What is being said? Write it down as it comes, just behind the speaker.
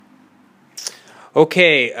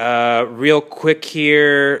Okay, real quick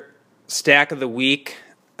here, stack of the week.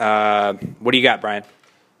 What do you got, Brian?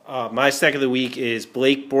 My stack of the week is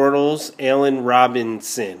Blake Bortles, Allen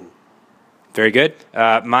Robinson. Very good.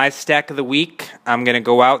 My stack of the week, I'm going to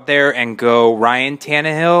go out there and go Ryan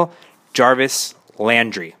Tannehill, Jarvis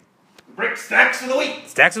Landry. Brick stacks of the week.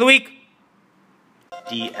 Stacks of the week.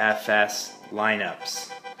 DFS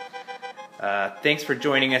lineups. Thanks for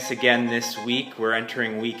joining us again this week. We're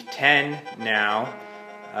entering week 10 now.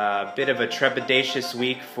 A bit of a trepidatious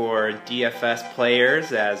week for DFS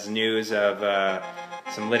players as news of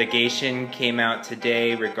some litigation came out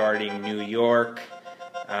today regarding New York.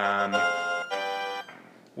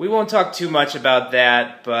 We won't talk too much about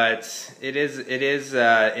that, but it is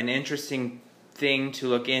an interesting thing to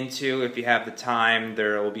look into if you have the time.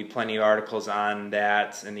 There will be plenty of articles on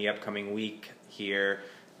that in the upcoming week here.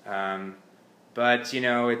 But, you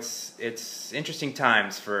know, it's interesting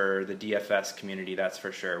times for the DFS community, that's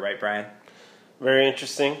for sure. Right, Brian? Very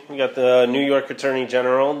interesting. We got the New York Attorney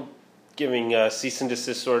General giving cease and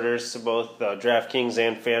desist orders to both DraftKings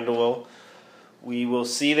and FanDuel. We will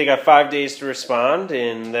see. They got 5 days to respond,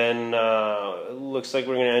 and then it looks like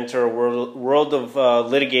we're going to enter a world of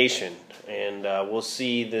litigation. And we'll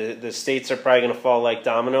see. The states are probably going to fall like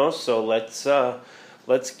dominoes, so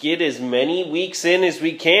let's get as many weeks in as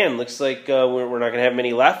we can. Looks like we're not going to have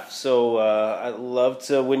many left, so I'd love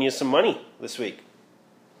to win you some money this week.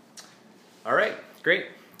 All right, great.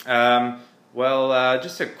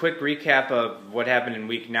 Just a quick recap of what happened in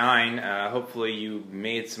Week 9. Hopefully you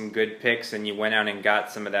made some good picks and you went out and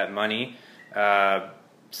got some of that money.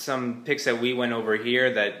 Some picks that we went over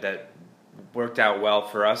here that worked out well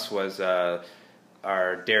for us was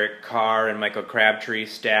our Derek Carr and Michael Crabtree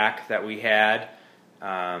stack that we had.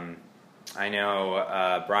 I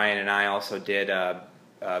know Brian and I also did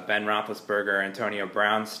Ben Roethlisberger, Antonio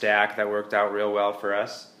Brown stack that worked out real well for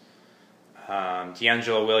us.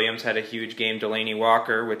 D'Angelo Williams had a huge game. Delaney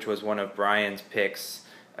Walker, which was one of Brian's picks,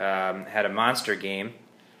 had a monster game.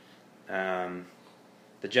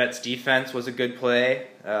 The Jets defense was a good play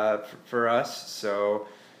for us. So,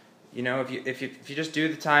 you know, if you just do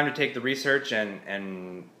the time to take the research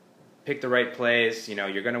and pick the right plays, you know,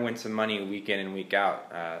 you're going to win some money week in and week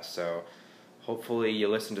out. So hopefully you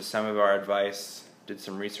listened to some of our advice, did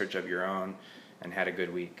some research of your own, and had a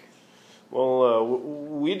good week. Well,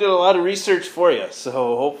 we did a lot of research for you, so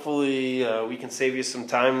hopefully we can save you some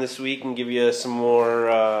time this week and give you some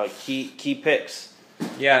more key picks.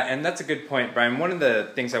 Yeah, and that's a good point, Brian. One of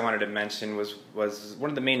the things I wanted to mention was one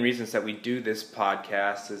of the main reasons that we do this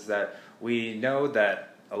podcast is that we know that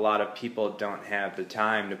a lot of people don't have the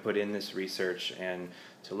time to put in this research and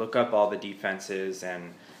to look up all the defenses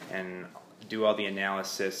and do all the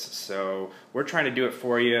analysis. So we're trying to do it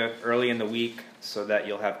for you early in the week so that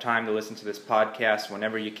you'll have time to listen to this podcast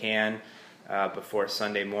whenever you can before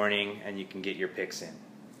Sunday morning, and you can get your picks in.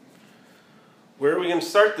 Where are we going to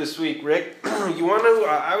start this week, Rick? You want to?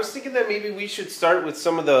 I was thinking that maybe we should start with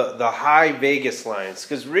some of the high Vegas lines,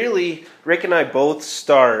 because really, Rick and I both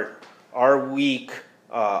start our week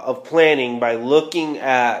of planning by looking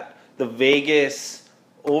at the Vegas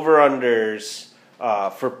over-unders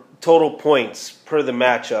for total points per the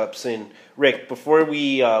matchups. And Rick, before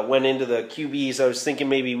we went into the QBs, I was thinking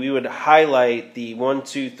maybe we would highlight the 1,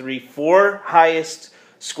 2, 3, 4 highest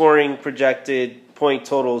scoring projected point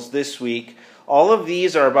totals this week. All of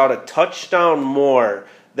these are about a touchdown more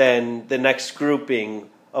than the next grouping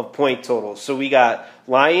of point totals. So we got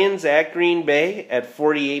Lions at Green Bay at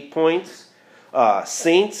 48 points,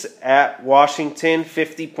 Saints at Washington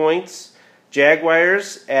 50 points,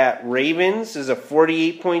 Jaguars at Ravens is a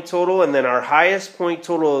 48-point total, and then our highest point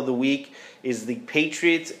total of the week is the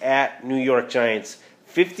Patriots at New York Giants,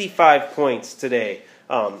 55 points today.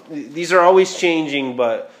 These are always changing,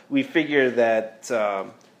 but we figure that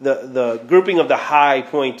the grouping of the high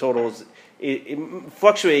point totals, it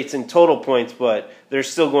fluctuates in total points, but they're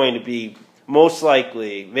still going to be, most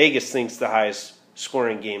likely, Vegas thinks, the highest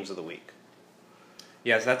scoring games of the week.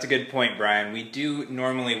 Yes, that's a good point, Brian. We do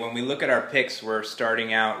normally, when we look at our picks, we're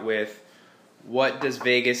starting out with what does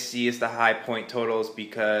Vegas see as the high point totals,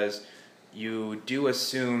 because you do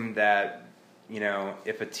assume that, you know,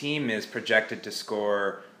 if a team is projected to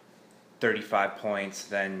score 35 points,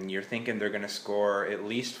 then you're thinking they're going to score at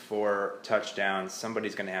least 4 touchdowns.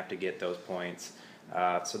 Somebody's going to have to get those points.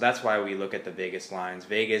 So that's why we look at the Vegas lines.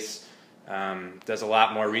 Vegas does a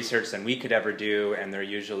lot more research than we could ever do, and they're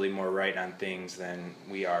usually more right on things than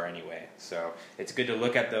we are anyway. So it's good to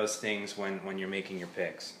look at those things when you're making your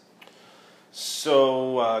picks.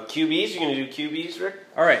 So QBs, you're going to do QBs, Rick?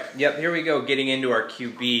 All right, yep, here we go, getting into our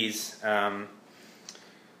QBs.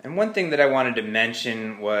 And one thing that I wanted to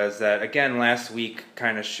mention was that, again, last week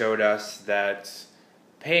kind of showed us that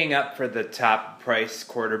paying up for the top price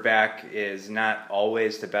quarterback is not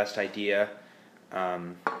always the best idea.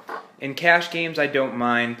 In cash games, I don't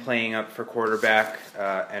mind playing up for quarterback,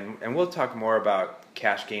 and we'll talk more about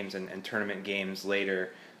cash games and tournament games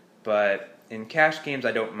later. But in cash games,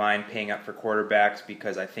 I don't mind paying up for quarterbacks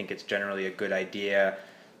because I think it's generally a good idea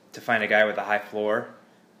to find a guy with a high floor.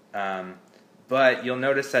 But you'll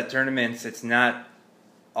notice that tournaments, it's not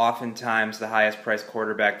oftentimes the highest priced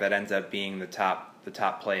quarterback that ends up being the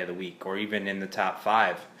top play of the week, or even in the top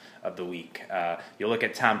 5 of the week. You look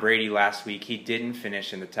at Tom Brady last week; he didn't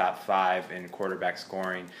finish in the top 5 in quarterback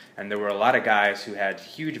scoring, and there were a lot of guys who had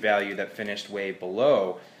huge value that finished way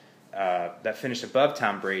below, that finished above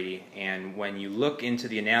Tom Brady. And when you look into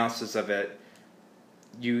the analysis of it,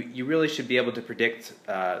 you really should be able to predict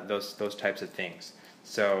those types of things.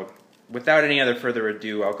 So, without any other further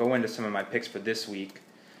ado, I'll go into some of my picks for this week.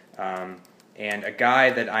 And a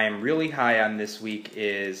guy that I am really high on this week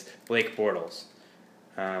is Blake Bortles.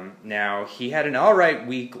 Now, he had an all-right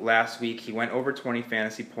week last week. He went over 20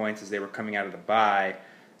 fantasy points as they were coming out of the bye.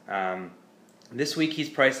 This week he's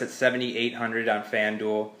priced at $7,800 on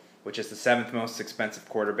FanDuel, which is the 7th most expensive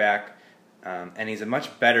quarterback. And he's a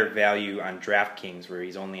much better value on DraftKings, where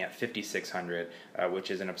he's only at $5,600,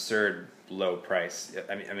 which is an absurd low price.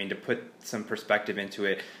 I mean, to put some perspective into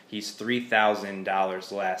it, he's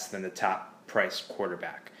 $3,000 less than the top priced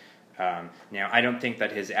quarterback. Now, I don't think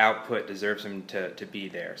that his output deserves him to be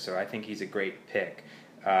there, so I think he's a great pick.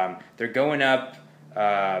 They're going up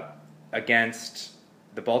against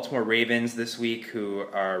the Baltimore Ravens this week, who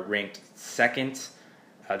are ranked 2nd.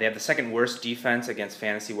 They have the 2nd worst defense against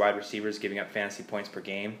fantasy wide receivers, giving up fantasy points per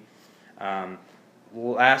game.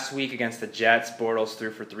 Last week against the Jets, Bortles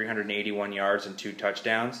threw for 381 yards and 2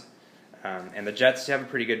 touchdowns. And the Jets have a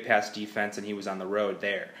pretty good pass defense, and he was on the road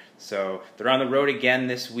there. So they're on the road again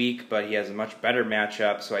this week, but he has a much better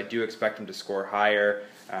matchup, so I do expect him to score higher.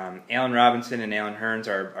 Allen Robinson and Allen Hurns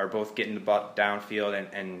are both getting the ball downfield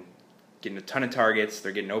and getting a ton of targets.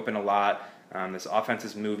 They're getting open a lot. This offense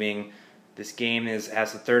is moving. This game has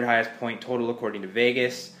the 3rd highest point total according to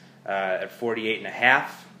Vegas at 48.5.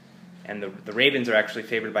 And the Ravens are actually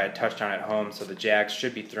favored by a touchdown at home, so the Jags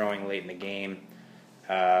should be throwing late in the game.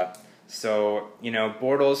 So,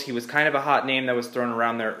 Bortles, he was kind of a hot name that was thrown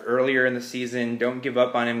around there earlier in the season. Don't give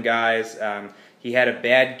up on him, guys. He had a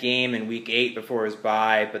bad game in Week 8 before his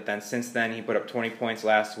bye, but then since then he put up 20 points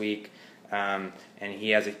last week, and he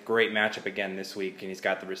has a great matchup again this week, and he's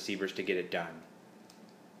got the receivers to get it done.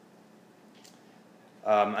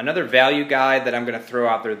 Another value guy that I'm going to throw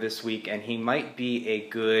out there this week, and he might be a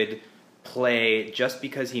good play just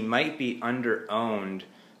because he might be under-owned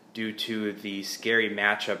due to the scary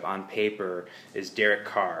matchup on paper, is Derek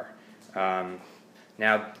Carr.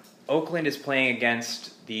 Now, Oakland is playing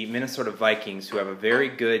against the Minnesota Vikings, who have a very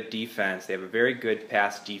good defense. They have a very good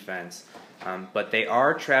pass defense, but they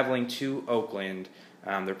are traveling to Oakland.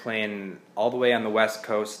 They're playing all the way on the West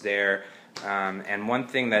Coast there. And one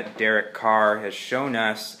thing that Derek Carr has shown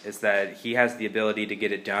us is that he has the ability to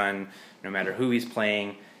get it done no matter who he's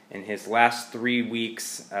playing. In his last 3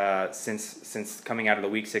 weeks since coming out of the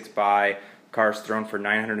Week 6 bye, Carr's thrown for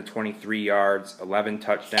 923 yards, 11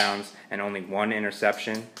 touchdowns, and only 1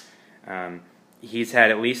 interception. He's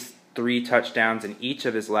had at least 3 touchdowns in each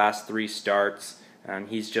of his last 3 starts.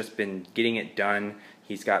 He's just been getting it done.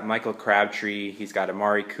 He's got Michael Crabtree, he's got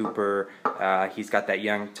Amari Cooper, he's got that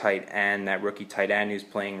young tight end, that rookie tight end who's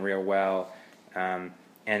playing real well.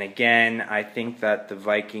 And again, I think that the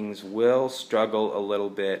Vikings will struggle a little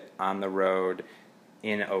bit on the road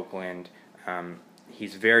in Oakland.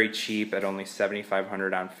 He's very cheap at only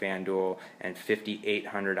 $7,500 on FanDuel and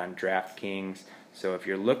 $5,800 on DraftKings. So if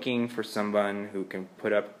you're looking for someone who can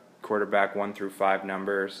put up quarterback 1 through 5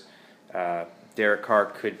 numbers, Derek Carr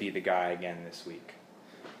could be the guy again this week.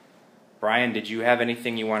 Brian, did you have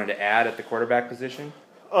anything you wanted to add at the quarterback position?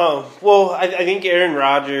 Well, I think Aaron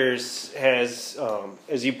Rodgers has,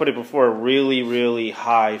 as you put it before, a really, really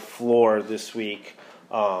high floor this week.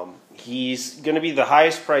 He's going to be the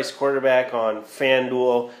highest priced quarterback on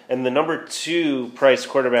FanDuel and the number 2 priced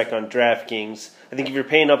quarterback on DraftKings. I think if you're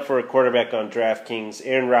paying up for a quarterback on DraftKings,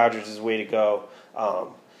 Aaron Rodgers is the way to go.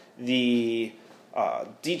 The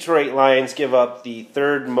Detroit Lions give up the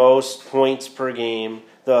 3rd most points per game,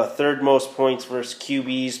 the 3rd most points versus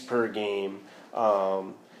QBs per game.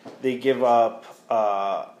 They give up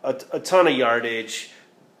a ton of yardage.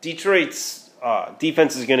 Detroit's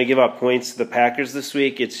defense is going to give up points to the Packers this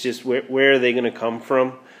week. It's just where are they going to come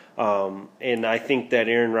from? And I think that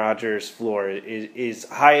Aaron Rodgers' floor is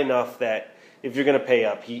high enough that if you're going to pay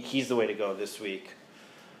up, he's the way to go this week.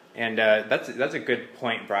 And that's a good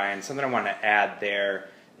point, Brian. Something I want to add there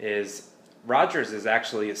is Rodgers is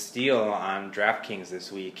actually a steal on DraftKings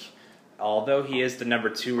this week. Although he is the number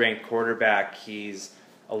 2 ranked quarterback, he's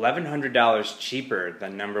 $1,100 cheaper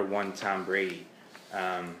than number 1 Tom Brady.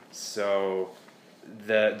 So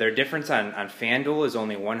their difference on FanDuel is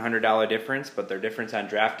only $100 difference, but their difference on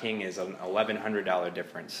DraftKings is an $1,100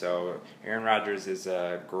 difference. So Aaron Rodgers is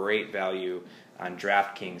a great value on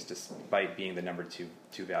DraftKings despite being the number 2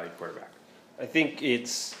 value quarterback. I think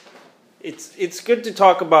it's good to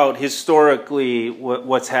talk about historically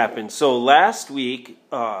what's happened. So last week,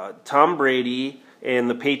 Tom Brady and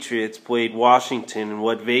the Patriots played Washington, and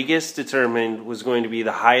what Vegas determined was going to be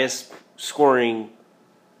the highest scoring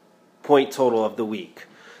point total of the week.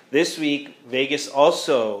 This week, Vegas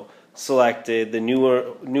also selected the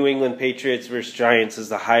New England Patriots versus Giants as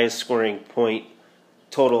the highest scoring point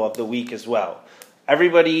total of the week as well.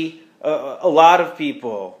 Everybody, a lot of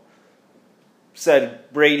people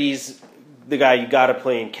said Brady's the guy you got to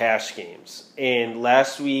play in cash games. And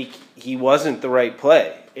last week, he wasn't the right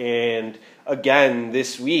play. And again,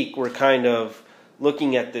 this week, we're kind of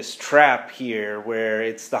looking at this trap here where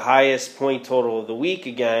it's the highest point total of the week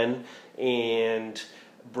again. And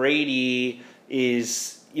Brady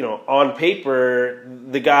is, on paper,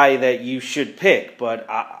 the guy that you should pick. But,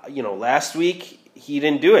 last week, he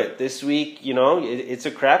didn't do it. This week, it's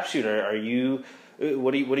a crapshoot. Are you...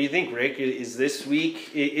 What do you think, Rick? Is this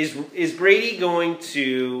week is Brady going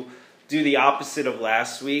to do the opposite of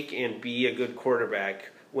last week and be a good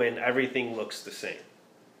quarterback when everything looks the same?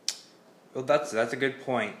 Well, that's a good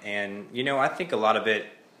point, and I think a lot of it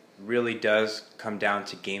really does come down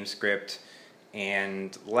to game script.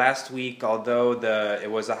 And last week, although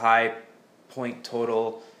it was a high point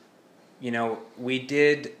total, we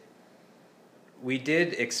did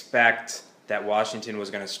expect that Washington was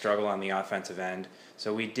going to struggle on the offensive end.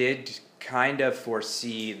 So we did kind of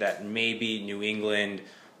foresee that maybe New England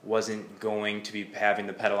wasn't going to be having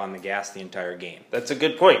the pedal on the gas the entire game. That's a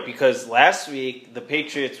good point, because last week the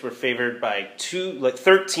Patriots were favored by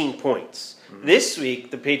 13 points. Mm-hmm. This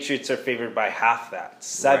week the Patriots are favored by half that,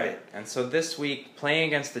 7. Right. And so this week, playing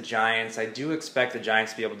against the Giants, I do expect the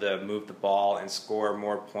Giants to be able to move the ball and score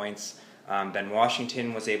more points than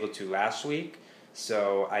Washington was able to last week.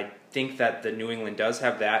 So I think that the New England does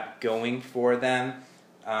have that going for them.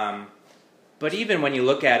 But even when you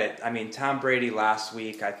look at it, Tom Brady last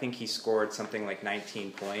week, I think he scored something like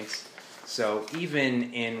 19 points. So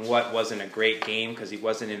even in what wasn't a great game, because he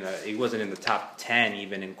wasn't in the top 10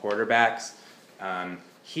 even in quarterbacks,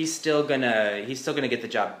 he's still gonna get the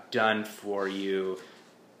job done for you.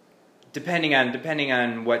 Depending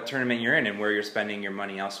on what tournament you're in and where you're spending your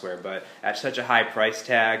money elsewhere, but at such a high price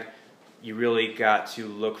tag, you really got to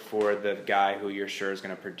look for the guy who you're sure is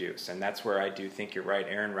going to produce. And that's where I do think you're right.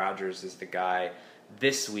 Aaron Rodgers is the guy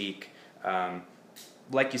this week.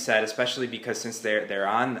 Like you said, especially because since they're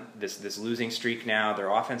on this losing streak now,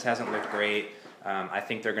 their offense hasn't looked great. I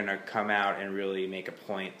think they're going to come out and really make a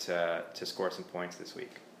point to score some points this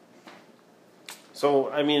week.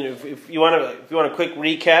 So, if you want a quick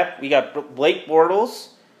recap, we got Blake Bortles,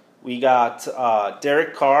 we got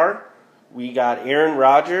Derek Carr, we got Aaron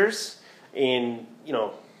Rodgers, and,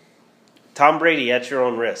 Tom Brady at your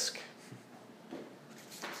own risk.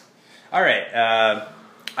 All right.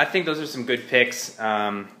 I think those are some good picks.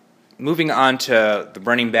 Moving on to the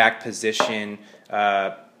running back position,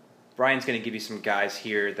 Brian's going to give you some guys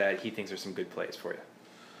here that he thinks are some good plays for you.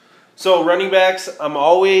 So running backs,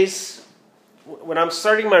 when I'm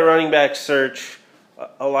starting my running back search,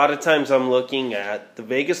 a lot of times I'm looking at the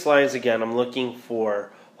Vegas lines again. I'm looking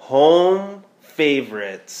for home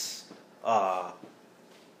favorites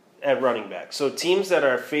at running back. So teams that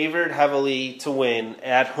are favored heavily to win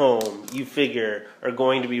at home, you figure, are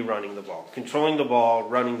going to be running the ball, controlling the ball,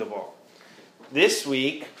 running the ball. This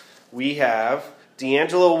week, we have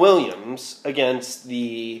DeAngelo Williams against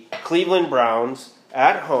the Cleveland Browns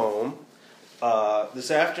at home.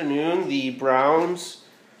 This afternoon, the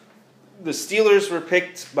Steelers were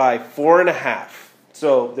picked by 4.5.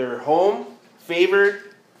 So they're home, favored.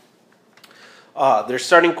 Their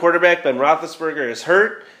starting quarterback, Ben Roethlisberger, is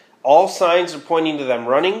hurt. All signs are pointing to them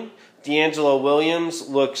running. DeAngelo Williams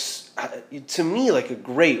looks, to me, like a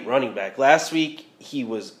great running back. Last week, he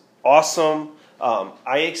was awesome.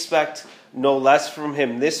 I expect no less from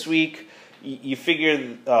him this week. You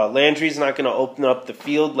figure Landry's not going to open up the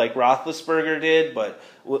field like Roethlisberger did, but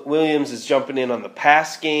Williams is jumping in on the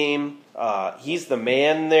pass game. He's the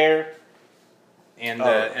man there. And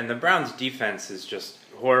the Browns' defense is just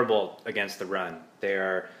horrible against the run. They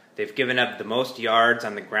are They've given up the most yards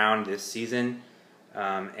on the ground this season,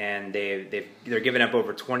 and they're giving up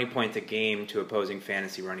over 20 points a game to opposing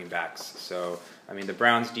fantasy running backs. So, I mean, the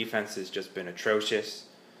Browns' defense has just been atrocious.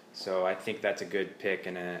 So I think that's a good pick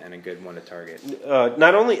and a good one to target.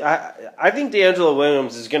 Not only, I think DeAngelo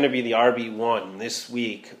Williams is going to be the RB1 this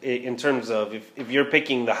week in terms of if you're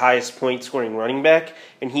picking the highest point scoring running back,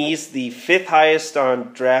 and he's the 5th highest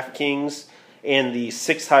on DraftKings and the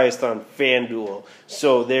 6th highest on FanDuel.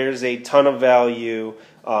 So there's a ton of value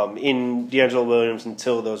in DeAngelo Williams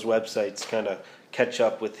until those websites kind of catch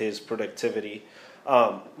up with his productivity.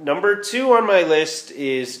 Number 2 on my list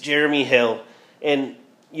is Jeremy Hill, and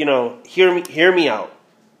hear me out.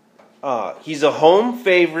 He's a home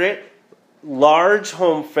favorite, large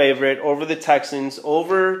home favorite over the Texans,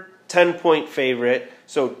 over 10-point favorite.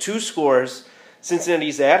 So 2 scores.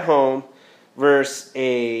 Cincinnati's at home versus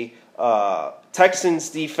a Texans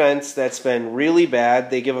defense that's been really bad.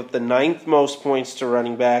 They give up the 9th most points to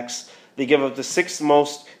running backs. They give up the 6th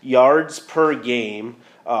most yards per game.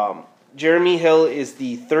 Jeremy Hill is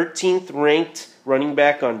the 13th ranked running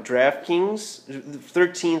back on DraftKings, the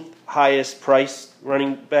 13th highest priced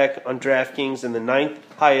running back on DraftKings, and the 9th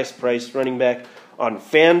highest priced running back on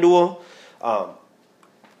FanDuel.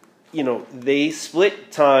 They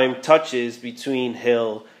split time touches between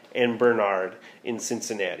Hill and Bernard in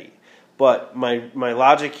Cincinnati. But my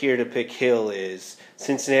logic here to pick Hill is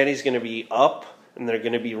Cincinnati's going to be up and they're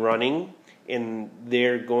going to be running, and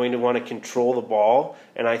they're going to want to control the ball.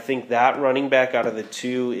 And I think that running back out of the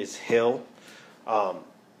 2 is Hill.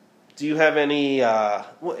 Do you have any,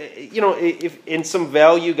 if in some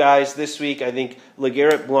value guys this week, I think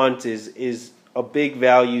LeGarrette Blount is a big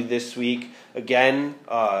value this week. Again,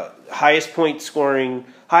 highest point total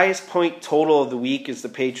of the week is the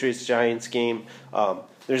Patriots-Giants game.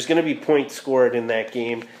 There's going to be points scored in that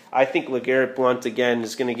game. I think LeGarrette Blount, again,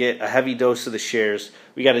 is going to get a heavy dose of the shares.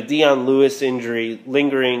 We got a Dion Lewis injury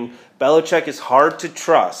lingering. Belichick is hard to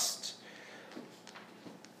trust.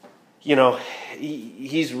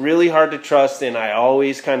 He's really hard to trust, and I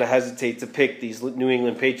always kind of hesitate to pick these New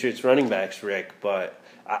England Patriots running backs, Rick. But,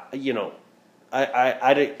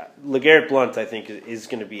 LeGarrette Blount, I think, is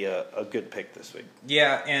going to be a good pick this week.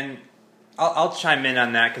 Yeah, and I'll chime in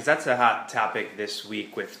on that because that's a hot topic this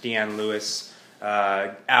week with Dion Lewis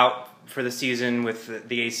out for the season with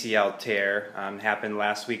the ACL tear. Happened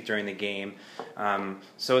last week during the game.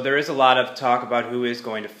 So there is a lot of talk about who is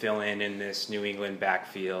going to fill in this New England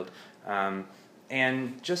backfield.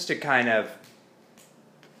 And just to kind of,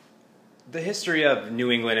 the history of New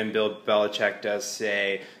England and Bill Belichick does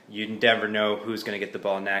say you never know who's going to get the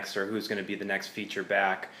ball next or who's going to be the next feature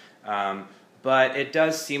back. But it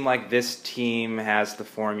does seem like this team has the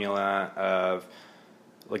formula of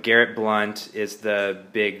LeGarrette Blount is the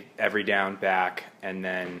big every down back, and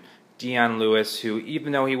then Dion Lewis, who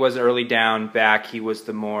even though he was early down back, he was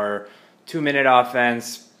the more 2-minute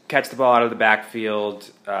offense, catch the ball out of the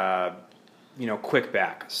backfield, quick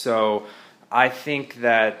back. So I think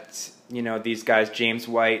that these guys, James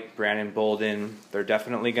White, Brandon Bolden, they're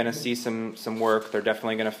definitely going to see some work. They're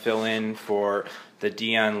definitely going to fill in for the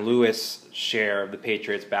Dion Lewis share of the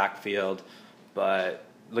Patriots backfield. But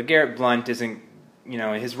LeGarrette Blount isn't,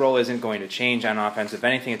 his role isn't going to change on offense. If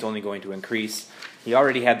anything, it's only going to increase. He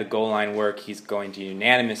already had the goal line work. He's going to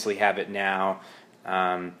unanimously have it now.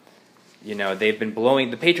 The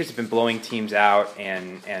Patriots have been blowing teams out,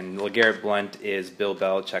 and LeGarrette Blount is Bill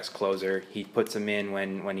Belichick's closer. He puts them in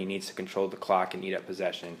when he needs to control the clock and eat up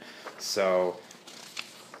possession. So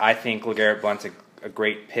I think LeGarrette Blount's a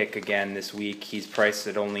great pick again this week. He's priced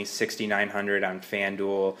at only $6,900 on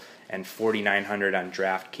FanDuel and $4,900 on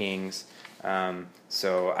DraftKings.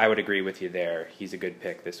 So I would agree with you there. He's a good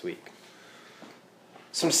pick this week.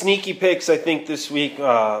 Some sneaky picks, I think, this week.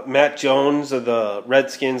 Matt Jones of the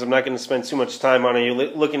Redskins. I'm not going to spend too much time on it. You're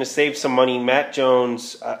looking to save some money. Matt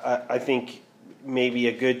Jones, I think, maybe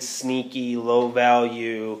a good sneaky, low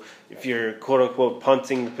value if you're, quote-unquote,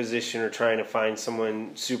 punting the position or trying to find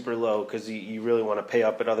someone super low because you really want to pay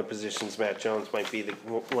up at other positions. Matt Jones might be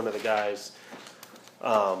one of the guys.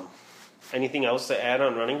 Anything else to add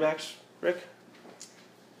on running backs, Rick?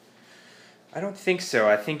 I don't think so.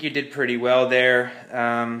 I think you did pretty well there.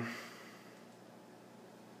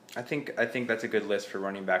 I think that's a good list for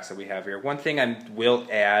running backs that we have here. One thing I will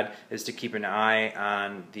add is to keep an eye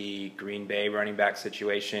on the Green Bay running back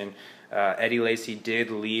situation. Eddie Lacy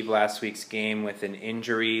did leave last week's game with an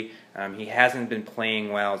injury. He hasn't been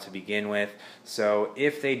playing well to begin with. So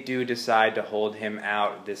if they do decide to hold him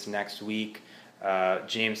out this next week,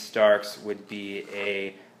 James Starks would be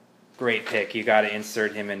a great pick. You got to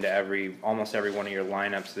insert him into almost every one of your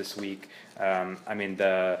lineups this week.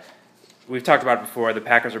 We've talked about it before. The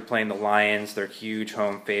Packers are playing the Lions. They're huge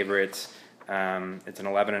home favorites. It's an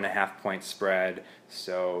 11.5-point spread.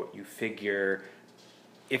 So you figure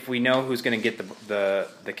if we know who's going to get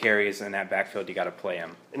the carries in that backfield, you got to play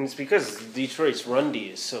him. And it's because Detroit's run D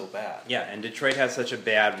is so bad. Yeah, and Detroit has such a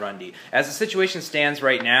bad run D. As the situation stands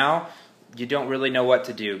right now, you don't really know what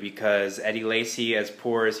to do because Eddie Lacy, as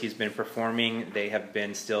poor as he's been performing, they have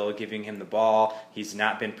been still giving him the ball. He's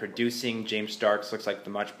not been producing. James Starks looks like the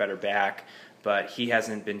much better back, but he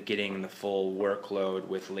hasn't been getting the full workload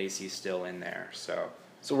with Lacy still in there. So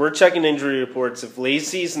we're checking injury reports. If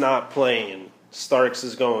Lacy's not playing, Starks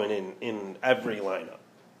is going in every lineup.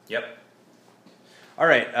 Yep. All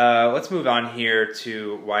right, let's move on here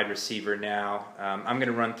to wide receiver now. I'm going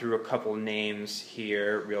to run through a couple names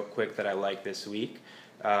here real quick that I like this week.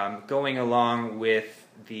 Going along with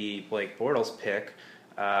the Blake Bortles pick,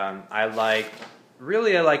 I like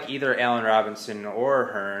either Allen Robinson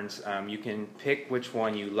or Hearns. You can pick which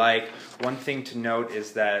one you like. One thing to note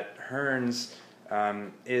is that Hearns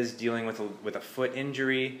is dealing with a foot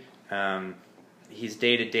injury. He's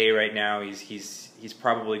day-to-day right now. He's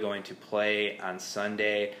probably going to play on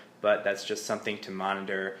Sunday, but that's just something to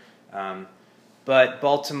monitor. But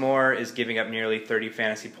Baltimore is giving up nearly 30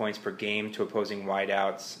 fantasy points per game to opposing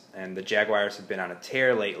wideouts, and the Jaguars have been on a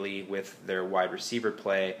tear lately with their wide receiver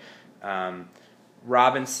play.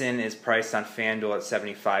 Robinson is priced on FanDuel at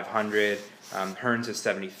 $7,500. Hearns is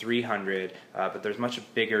 $7,300, but there's much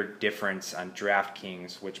bigger difference on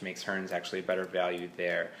DraftKings, which makes Hearns actually a better value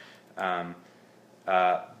there.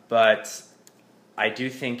 But I do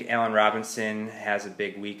think Allen Robinson has a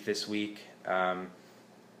big week this week.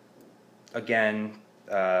 Again,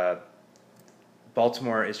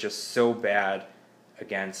 Baltimore is just so bad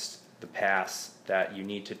against the pass that you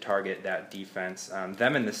need to target that defense.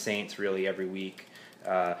 Them and the Saints really every week.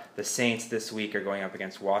 The Saints this week are going up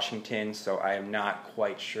against Washington, so I am not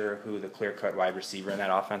quite sure who the clear-cut wide receiver in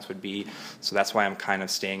that offense would be. So that's why I'm kind of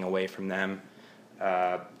staying away from them.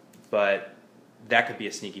 But that could be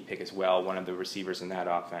a sneaky pick as well, one of the receivers in that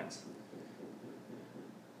offense.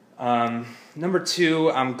 Number 2,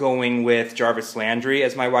 I'm going with Jarvis Landry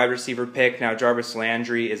as my wide receiver pick. Now, Jarvis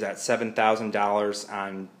Landry is at $7,000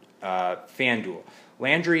 on FanDuel.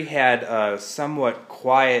 Landry had a somewhat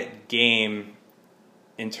quiet game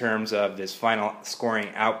in terms of this final scoring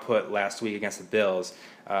output last week against the Bills,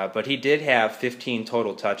 but he did have 15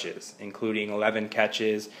 total touches, including 11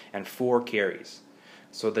 catches and 4 carries.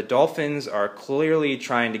 So the Dolphins are clearly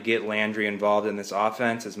trying to get Landry involved in this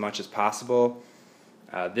offense as much as possible.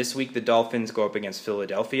 This week the Dolphins go up against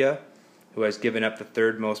Philadelphia, who has given up the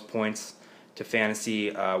third most points to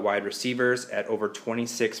fantasy wide receivers at over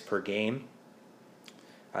 26 per game.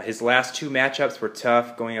 His last 2 matchups were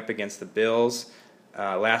tough, going up against the Bills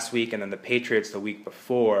last week and then the Patriots the week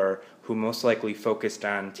before, who most likely focused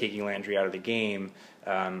on taking Landry out of the game.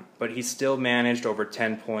 But he still managed over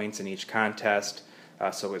 10 points in each contest.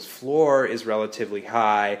 So his floor is relatively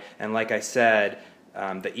high, and like I said,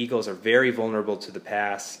 the Eagles are very vulnerable to the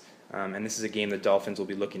pass, and this is a game the Dolphins will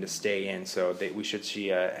be looking to stay in, so we should see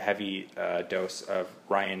a heavy dose of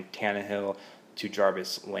Ryan Tannehill to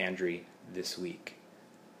Jarvis Landry this week.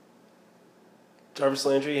 Jarvis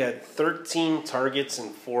Landry had 13 targets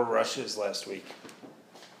and 4 rushes last week.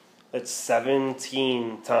 That's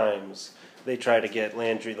 17 times they tried to get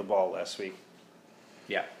Landry the ball last week.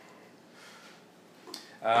 Yeah.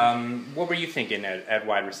 What were you thinking at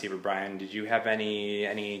wide receiver, Brian? Did you have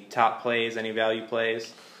any top plays, any value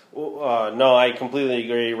plays? No, I completely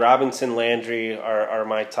agree. Robinson, Landry are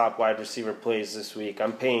my top wide receiver plays this week.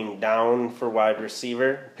 I'm paying down for wide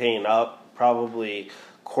receiver, paying up probably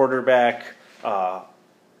quarterback,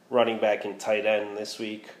 running back, and tight end this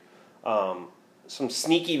week. Some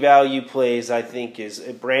sneaky value plays, I think, is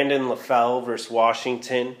Brandon LaFell versus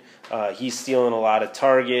Washington. He's stealing a lot of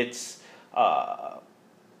targets.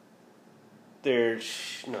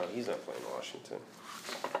 He's not playing Washington.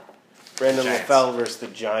 Brandon LaFell versus the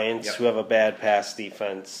Giants, who have a bad pass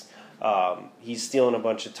defense. He's stealing a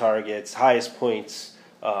bunch of targets, highest points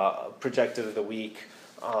projected of the week.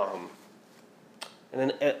 And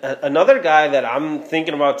then another guy that I'm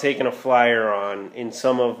thinking about taking a flyer on in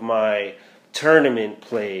some of my tournament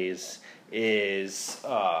plays is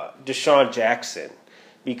Deshaun Jackson,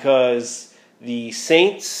 because the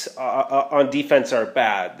Saints on defense are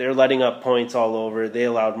bad. They're letting up points all over. They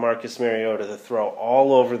allowed Marcus Mariota to throw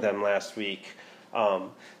all over them last week.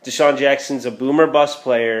 Deshaun Jackson's a boomer bust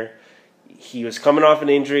player. He was coming off an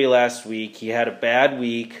injury last week. He had a bad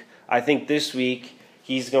week. I think this week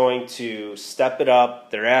he's going to step it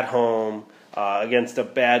up. They're at home against a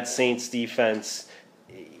bad Saints defense.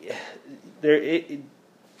 Deshaun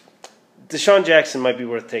Jackson might be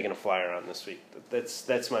worth taking a flyer on this week.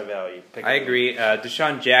 That's my value. I agree.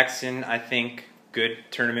 Deshaun Jackson, I think, good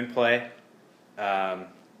tournament play.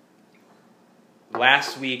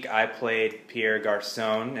 Last week I played Pierre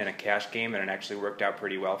Garçon in a cash game, and it actually worked out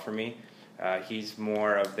pretty well for me. He's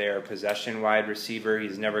more of their possession wide receiver.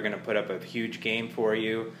 He's never going to put up a huge game for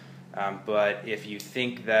you. But if you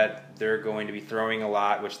think that they're going to be throwing a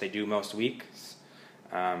lot, which they do most weeks,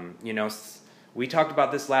 we talked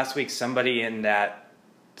about this last week. Somebody on that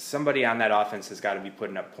offense has got to be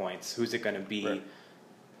putting up points. Who's it going to be?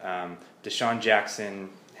 Right. Deshaun Jackson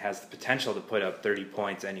has the potential to put up 30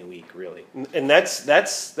 points any week, really. And that's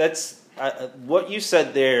what you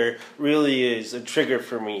said there really is a trigger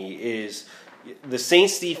for me. Is the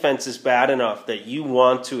Saints defense is bad enough that you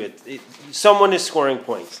want to someone is scoring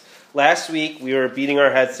points. Last week we were beating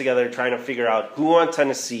our heads together trying to figure out who on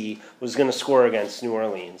Tennessee was going to score against New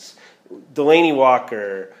Orleans. Delaney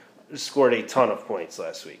Walker scored a ton of points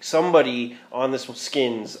last week. Somebody on this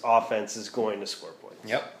Skins offense is going to score points.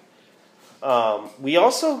 Yep. We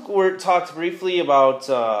also talked briefly about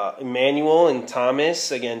Emmanuel and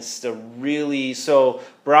Thomas against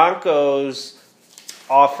Broncos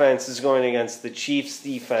offense is going against the Chiefs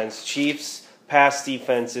defense. Chiefs pass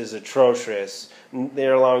defense is atrocious.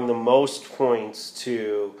 They're allowing the most points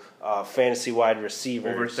to fantasy wide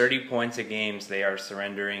receivers. Over 30 points a game they are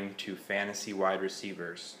surrendering to fantasy wide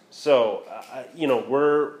receivers. So,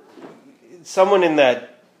 we're someone in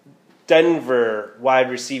that Denver wide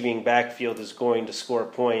receiving backfield is going to score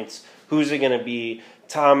points. Who's it going to be?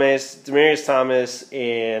 Demaryius Thomas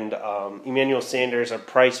and Emmanuel Sanders are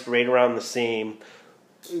priced right around the same.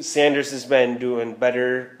 Sanders has been doing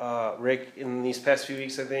better, Rick, in these past few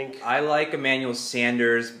weeks, I think. I like Emmanuel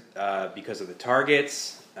Sanders because of the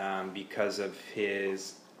targets, because of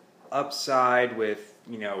his upside with,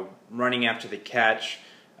 running after the catch.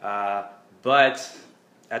 But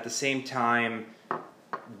at the same time,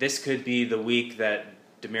 this could be the week that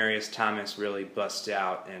Demaryius Thomas really busts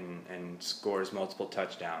out and scores multiple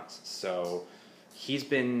touchdowns. So he's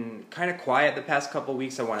been kind of quiet the past couple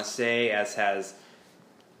weeks, I want to say, as has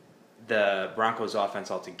the Broncos offense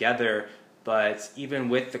altogether. But even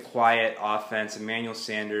with the quiet offense, Emmanuel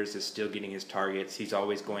Sanders is still getting his targets. He's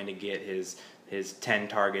always going to get his 10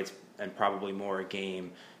 targets and probably more a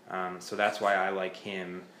game. So that's why I like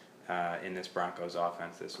him in this Broncos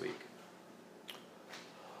offense this week.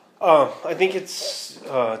 I think it's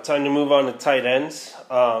time to move on to tight ends.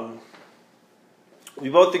 We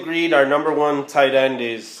both agreed our number one tight end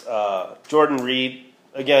is Jordan Reed.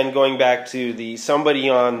 Again, going back to somebody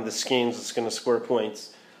on the Skins that's going to score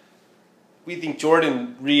points. We think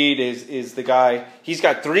Jordan Reed is the guy. He's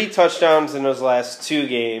got 3 touchdowns in those last 2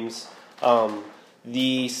 games.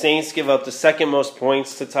 The Saints give up the second most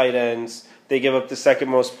points to tight ends. They give up the second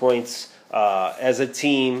most points as a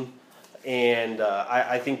team. And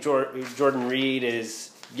I think Jordan Reed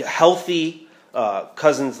is healthy.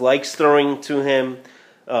 Cousins likes throwing to him.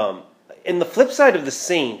 And the flip side of the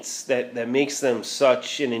Saints that makes them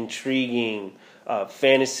such an intriguing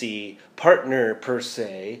fantasy partner, per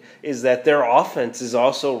se, is that their offense is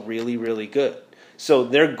also really, really good. So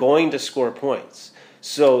they're going to score points.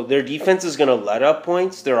 So their defense is going to let up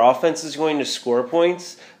points. Their offense is going to score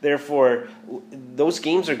points. Therefore, those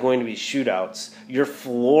games are going to be shootouts. Your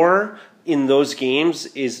floor in those games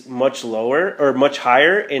is much lower or much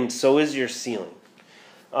higher, and so is your ceiling.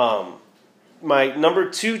 My number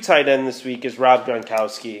 2 tight end this week is Rob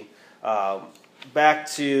Gronkowski. Back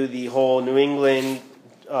to the whole New England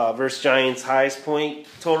versus Giants highest point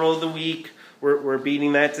total of the week. We're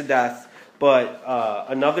beating that to death. But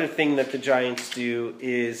another thing that the Giants do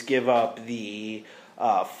is give up the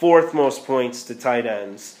 4th most points to tight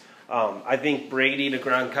ends. I think Brady to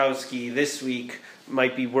Gronkowski this week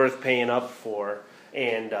might be worth paying up for.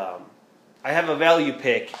 And I have a value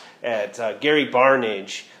pick at Gary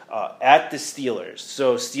Barnidge at the Steelers.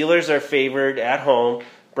 So Steelers are favored at home.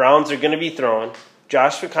 Browns are going to be throwing.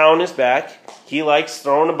 Josh McCown is back. He likes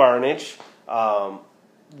throwing to Barnidge.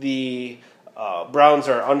 The Browns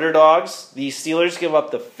are underdogs. The Steelers give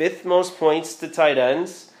up the 5th most points to tight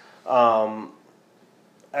ends.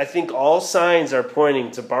 I think all signs are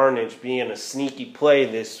pointing to Barnidge being a sneaky play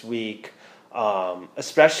this week,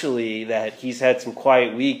 especially that he's had some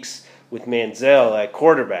quiet weeks with Manziel at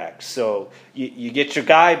quarterback. So you get your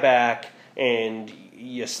guy back and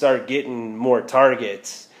you start getting more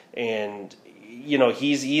targets. And,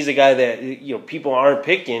 he's a guy that, people aren't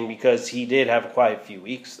picking because he did have a quiet few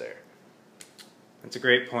weeks there. That's a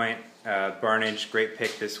great point. Barnage, great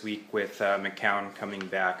pick this week with McCown coming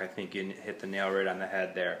back. I think you hit the nail right on the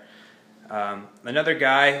head there. Another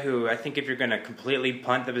guy who I think if you're going to completely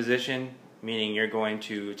punt the position, meaning you're going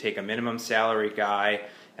to take a minimum salary guy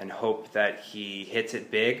and hope that he hits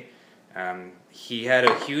it big. He had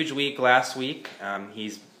a huge week last week.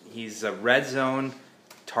 He's a red zone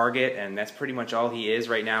target, and that's pretty much all he is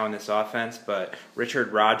right now in this offense. But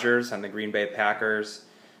Richard Rodgers on the Green Bay Packers,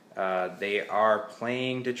 they are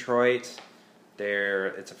playing Detroit.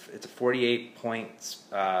 It's a 48 points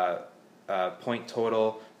point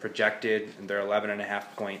total projected, and they're 11.5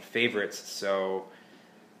 point favorites. So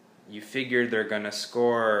you figure they're going to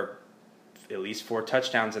score at least 4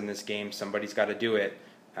 touchdowns in this game. Somebody's got to do it,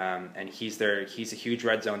 and he's a huge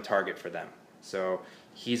red zone target for them. So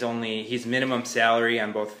he's minimum salary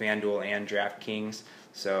on both FanDuel and DraftKings.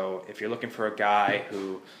 So if you're looking for a guy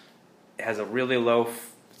who has a really low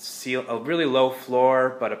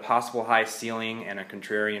floor but a possible high ceiling and a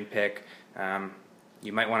contrarian pick,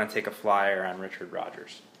 you might want to take a flyer on Richard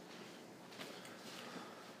Rodgers.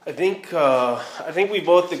 I think we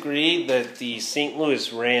both agree that the St.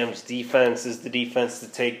 Louis Rams defense is the defense to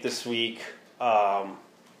take this week.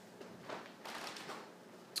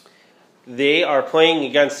 They are playing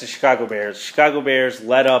against the Chicago Bears. Chicago Bears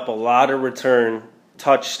let up a lot of return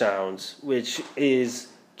touchdowns, which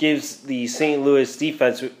gives the St. Louis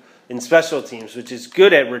defense in special teams, which is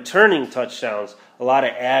good at returning touchdowns, a lot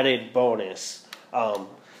of added bonus.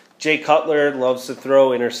 Jay Cutler loves to throw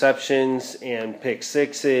interceptions and pick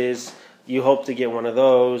sixes. You hope to get one of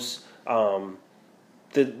those.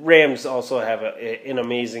 The Rams also have an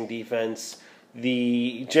amazing defense.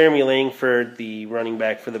 The Jeremy Langford, the running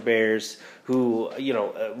back for the Bears, who,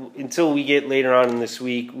 until we get later on in this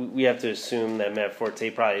week, we have to assume that Matt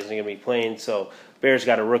Forte probably isn't going to be playing. So Bears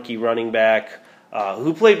got a rookie running back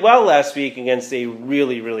who played well last week against a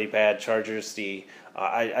really, really bad Chargers D.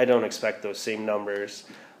 I don't expect those same numbers.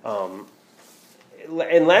 And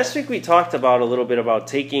last week we talked about a little bit about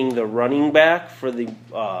taking the running back for the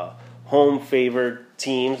home favored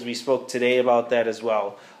teams. We spoke today about that as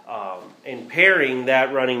well. And pairing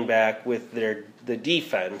that running back with the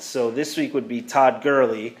defense. So this week would be Todd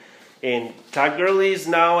Gurley. And Todd Gurley is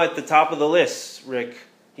now at the top of the list, Rick.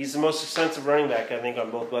 He's the most expensive running back, I think, on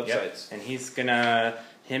both websites. Yep. And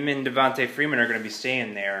him and Devontae Freeman are going to be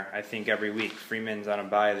staying there, I think, every week. Freeman's on a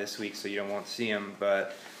bye this week, so you won't see him.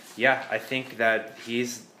 But, yeah, I think that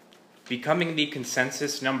he's becoming the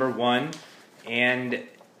consensus number one. And,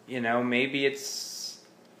 maybe it's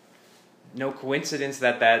no coincidence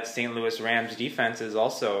that St. Louis Rams defense is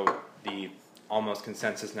also the almost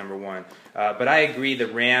consensus number one. But I agree the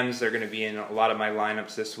Rams are going to be in a lot of my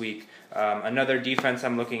lineups this week. Another defense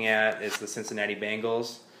I'm looking at is the Cincinnati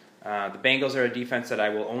Bengals. The Bengals are a defense that I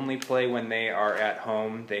will only play when they are at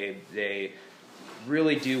home. They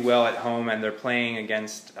really do well at home, and they're playing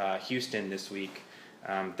against Houston this week.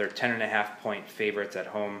 They're 10.5 point favorites at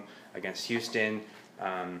home against Houston.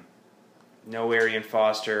 No Arian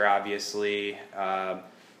Foster, obviously.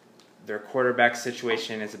 Their quarterback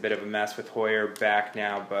situation is a bit of a mess with Hoyer back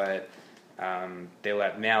now, but they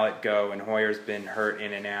let Mallett go, and Hoyer's been hurt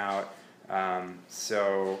in and out.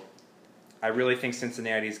 So I really think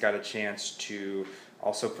Cincinnati's got a chance to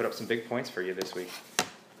also put up some big points for you this week.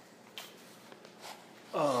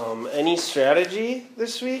 Any strategy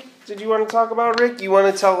this week did you want to talk about, Rick? You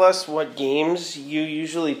want to tell us what games you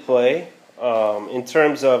usually play? In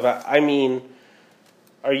terms of,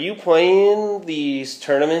 are you playing these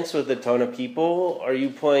tournaments with a ton of people? Are you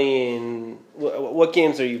playing, what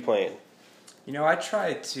games are you playing? I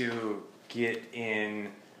try to get in,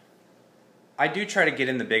 I do try to get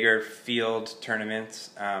in the bigger field tournaments,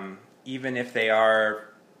 even if they are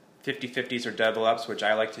 50-50s or double ups, which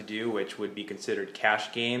I like to do, which would be considered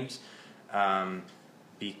cash games,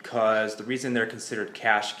 because the reason they're considered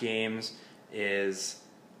cash games is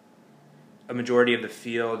a majority of the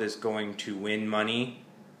field is going to win money.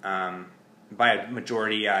 By a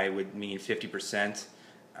majority, I would mean 50%.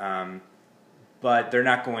 But they're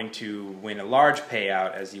not going to win a large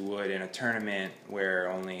payout as you would in a tournament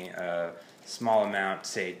where only a small amount,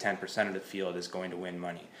 say 10% of the field, is going to win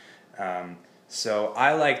money. So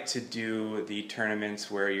I like to do the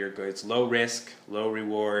tournaments where it's low risk, low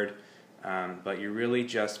reward, but you're really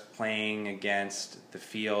just playing against the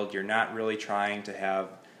field. You're not really trying to have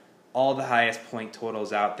all the highest point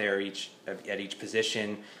totals out there at each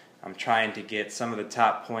position. I'm trying to get some of the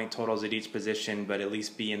top point totals at each position, but at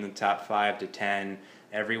least be in the top 5 to 10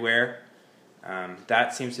 everywhere.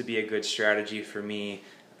 That seems to be a good strategy for me.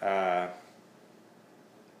 Like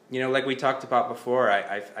we talked about before,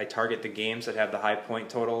 I target the games that have the high point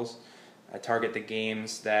totals. I target the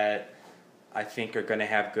games that I think are going to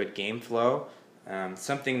have good game flow.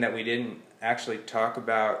 Something that we didn't actually talk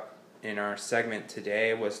about in our segment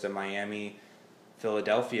today was the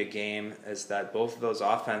Miami-Philadelphia game, is that both of those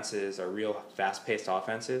offenses are real fast-paced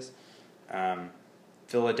offenses.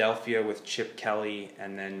 Philadelphia with Chip Kelly,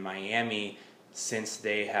 and then Miami, since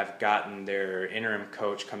they have gotten their interim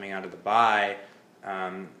coach coming out of the bye,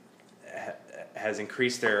 has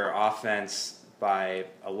increased their offense by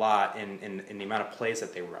a lot in the amount of plays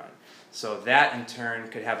that they run. So that in turn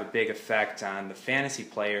could have a big effect on the fantasy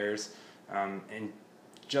players, and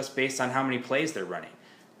just based on how many plays they're running.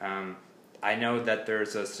 I know that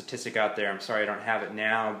there's a statistic out there, I'm sorry I don't have it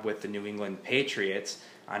now, with the New England Patriots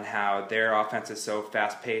on how their offense is so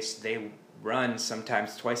fast-paced, they run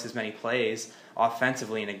sometimes twice as many plays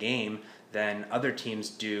offensively in a game than other teams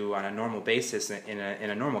do on a normal basis in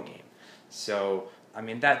a normal game. So, I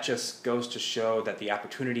mean, that just goes to show that the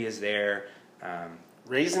opportunity is there.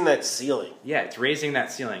 Raising that ceiling. Yeah, it's raising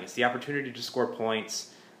that ceiling. It's the opportunity to score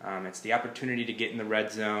points. It's the opportunity to get in the red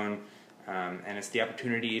zone. And it's the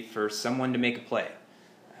opportunity for someone to make a play.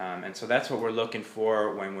 And so that's what we're looking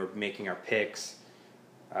for when we're making our picks.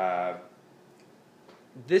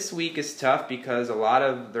 This week is tough because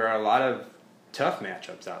there are a lot of tough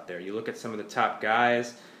matchups out there. You look at some of the top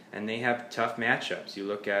guys, and they have tough matchups. You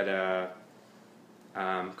look at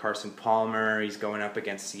Carson Palmer, he's going up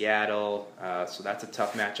against Seattle, so that's a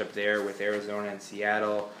tough matchup there with Arizona and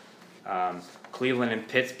Seattle. Cleveland and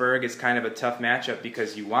Pittsburgh is kind of a tough matchup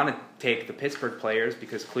because you want to take the Pittsburgh players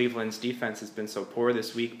because Cleveland's defense has been so poor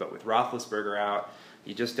this week, but with Roethlisberger out,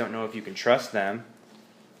 you just don't know if you can trust them.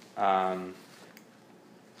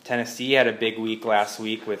 Tennessee had a big week last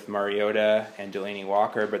week with Mariota and Delaney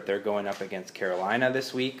Walker, but they're going up against Carolina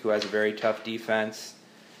this week, who has a very tough defense.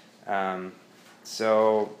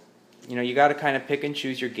 So, you got to kind of pick and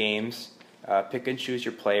choose your games, pick and choose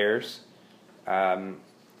your players. And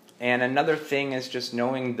another thing is just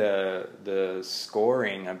knowing the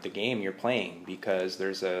scoring of the game you're playing, because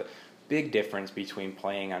there's a big difference between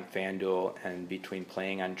playing on FanDuel and between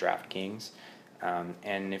playing on DraftKings.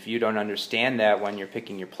 And if you don't understand that when you're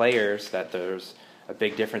picking your players, that there's a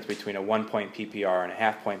big difference between a 1-point PPR and a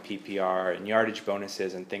half-point PPR and yardage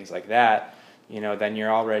bonuses and things like that, then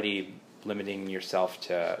you're already limiting yourself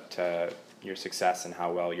to your success and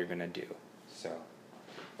how well you're going to do. So,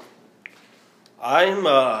 I am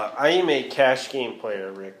a cash game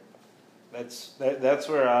player, Rick. That's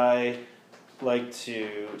where I like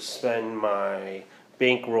to spend my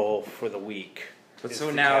bankroll for the week. But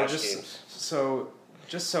so now, just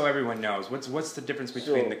so everyone knows, what's the difference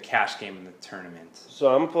between the cash game and the tournament?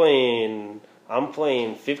 So I'm playing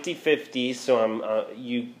 50-50. So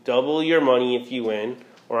you double your money if you win,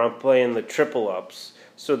 or I'm playing the triple ups.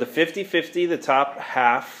 So the 50-50, the top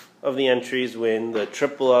half of the entries win. The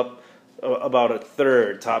triple up, about a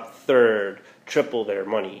third, top third, triple their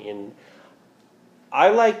money. And I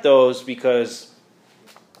like those because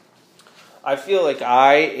I feel like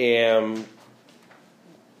I am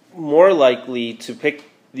more likely to pick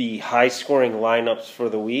the high-scoring lineups for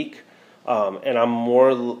the week, and I'm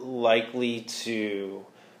more likely to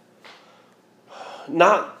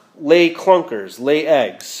not lay clunkers, lay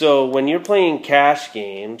eggs. So when you're playing cash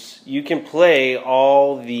games, you can play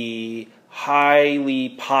all the highly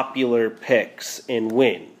popular picks and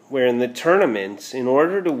win. Where in the tournaments, in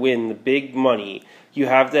order to win the big money, you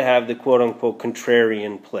have to have the quote-unquote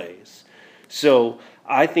contrarian plays. So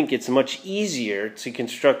I think it's much easier to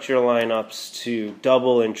construct your lineups to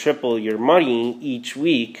double and triple your money each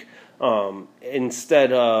week,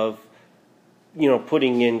 instead of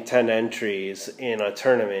putting in 10 entries in a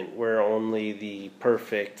tournament where only the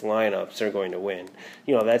perfect lineups are going to win.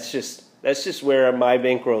 That's just where my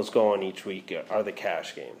bankroll's going each week, are the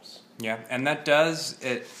cash games. Yeah, and that does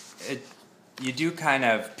it. You do kind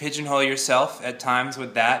of pigeonhole yourself at times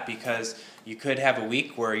with that, because you could have a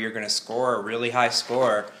week where you're going to score a really high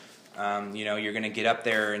score. You're going to get up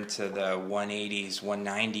there into the 180s,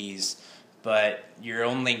 190s, but you're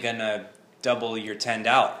only going to double your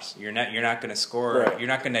 $10. You're not going to score. Right. You're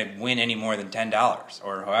not going to win any more than $10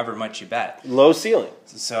 or however much you bet. Low ceiling.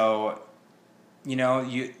 So,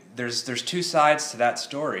 there's two sides to that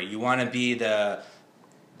story. You want to be the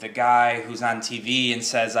guy who's on TV and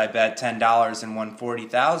says, I bet $10 and won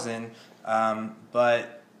 $40,000,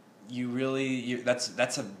 but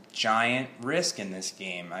that's a giant risk in this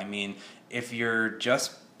game. I mean, if you're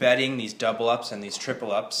just betting these double ups and these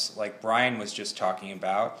triple ups, like Brian was just talking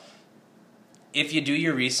about, if you do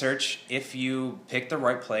your research, if you pick the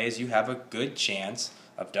right plays, you have a good chance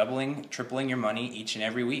of doubling, tripling your money each and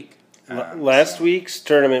every week. Last week's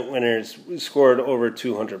tournament winners scored over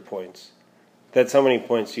 200 points. That's how many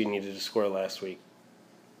points you needed to score last week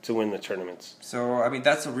to win the tournaments. So I mean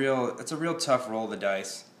that's a real tough roll of the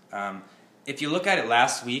dice. If you look at it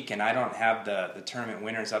last week, and I don't have the tournament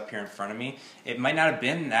winners up here in front of me, it might not have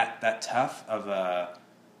been that tough of a.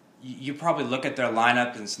 You probably look at their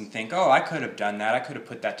lineup and think, oh, I could have done that. I could have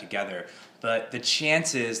put that together. But the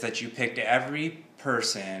chances that you picked every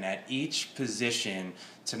person at each position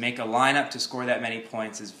to make a lineup to score that many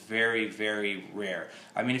points is very, very rare.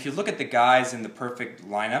 I mean, if you look at the guys in the perfect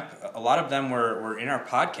lineup, a lot of them were in our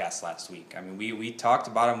podcast last week. I mean, we talked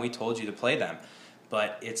about them. We told you to play them.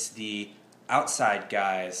 But it's the outside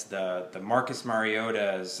guys, the Marcus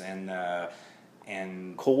Mariotas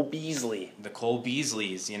and Cole Beasley. The Cole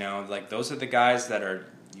Beasleys, like those are the guys that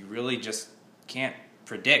you really just can't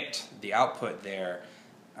predict the output there.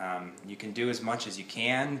 You can do as much as you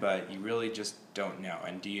can, but you really just don't know.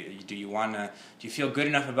 And do you feel good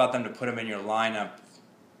enough about them to put them in your lineup?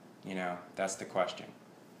 That's the question.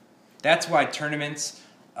 That's why tournaments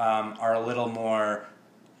are a little more.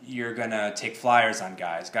 You're gonna take flyers on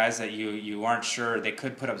guys that you aren't sure. They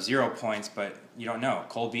could put up 0 points, but you don't know.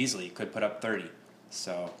 Cole Beasley could put up 30.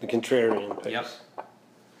 So the contrarian picks. Yep.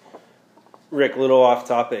 Rick, little off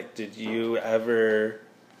topic. Did you ever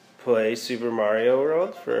play Super Mario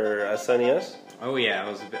World for SNES? Oh yeah, I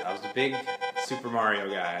was a big Super Mario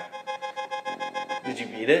guy. Did you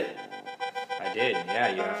beat it? I did.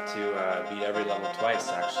 Yeah, you have to beat every level twice.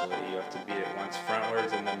 Actually, you have to beat it once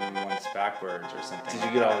frontwards and then once backwards or something. Did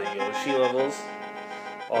you get all the Yoshi levels?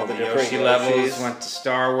 All the Yoshi levels. Went to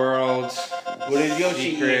Star World. What did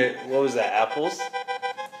Yoshi eat? What was that? Apples?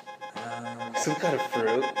 Some kind of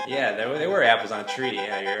fruit. Yeah, they were apples on a tree.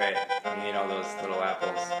 Yeah, you're right. You ate all those little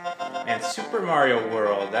apples. And Super Mario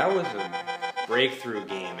World, that was a breakthrough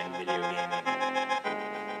game in video gaming.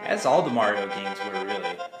 As all the Mario games were, really.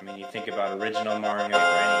 I mean, you think about original Mario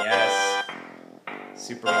for NES,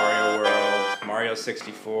 Super Mario World, Mario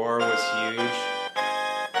 64 was huge.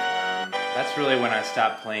 That's really when I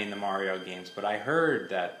stopped playing the Mario games. But I heard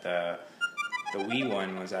that the Wii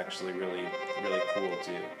one was actually really, really cool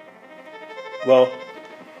too. Well,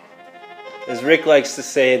 as Rick likes to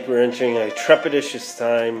say, we're entering a trepidatious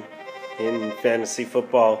time in fantasy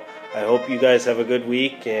football. I hope you guys have a good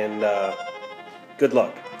week and good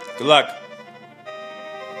luck. Good luck.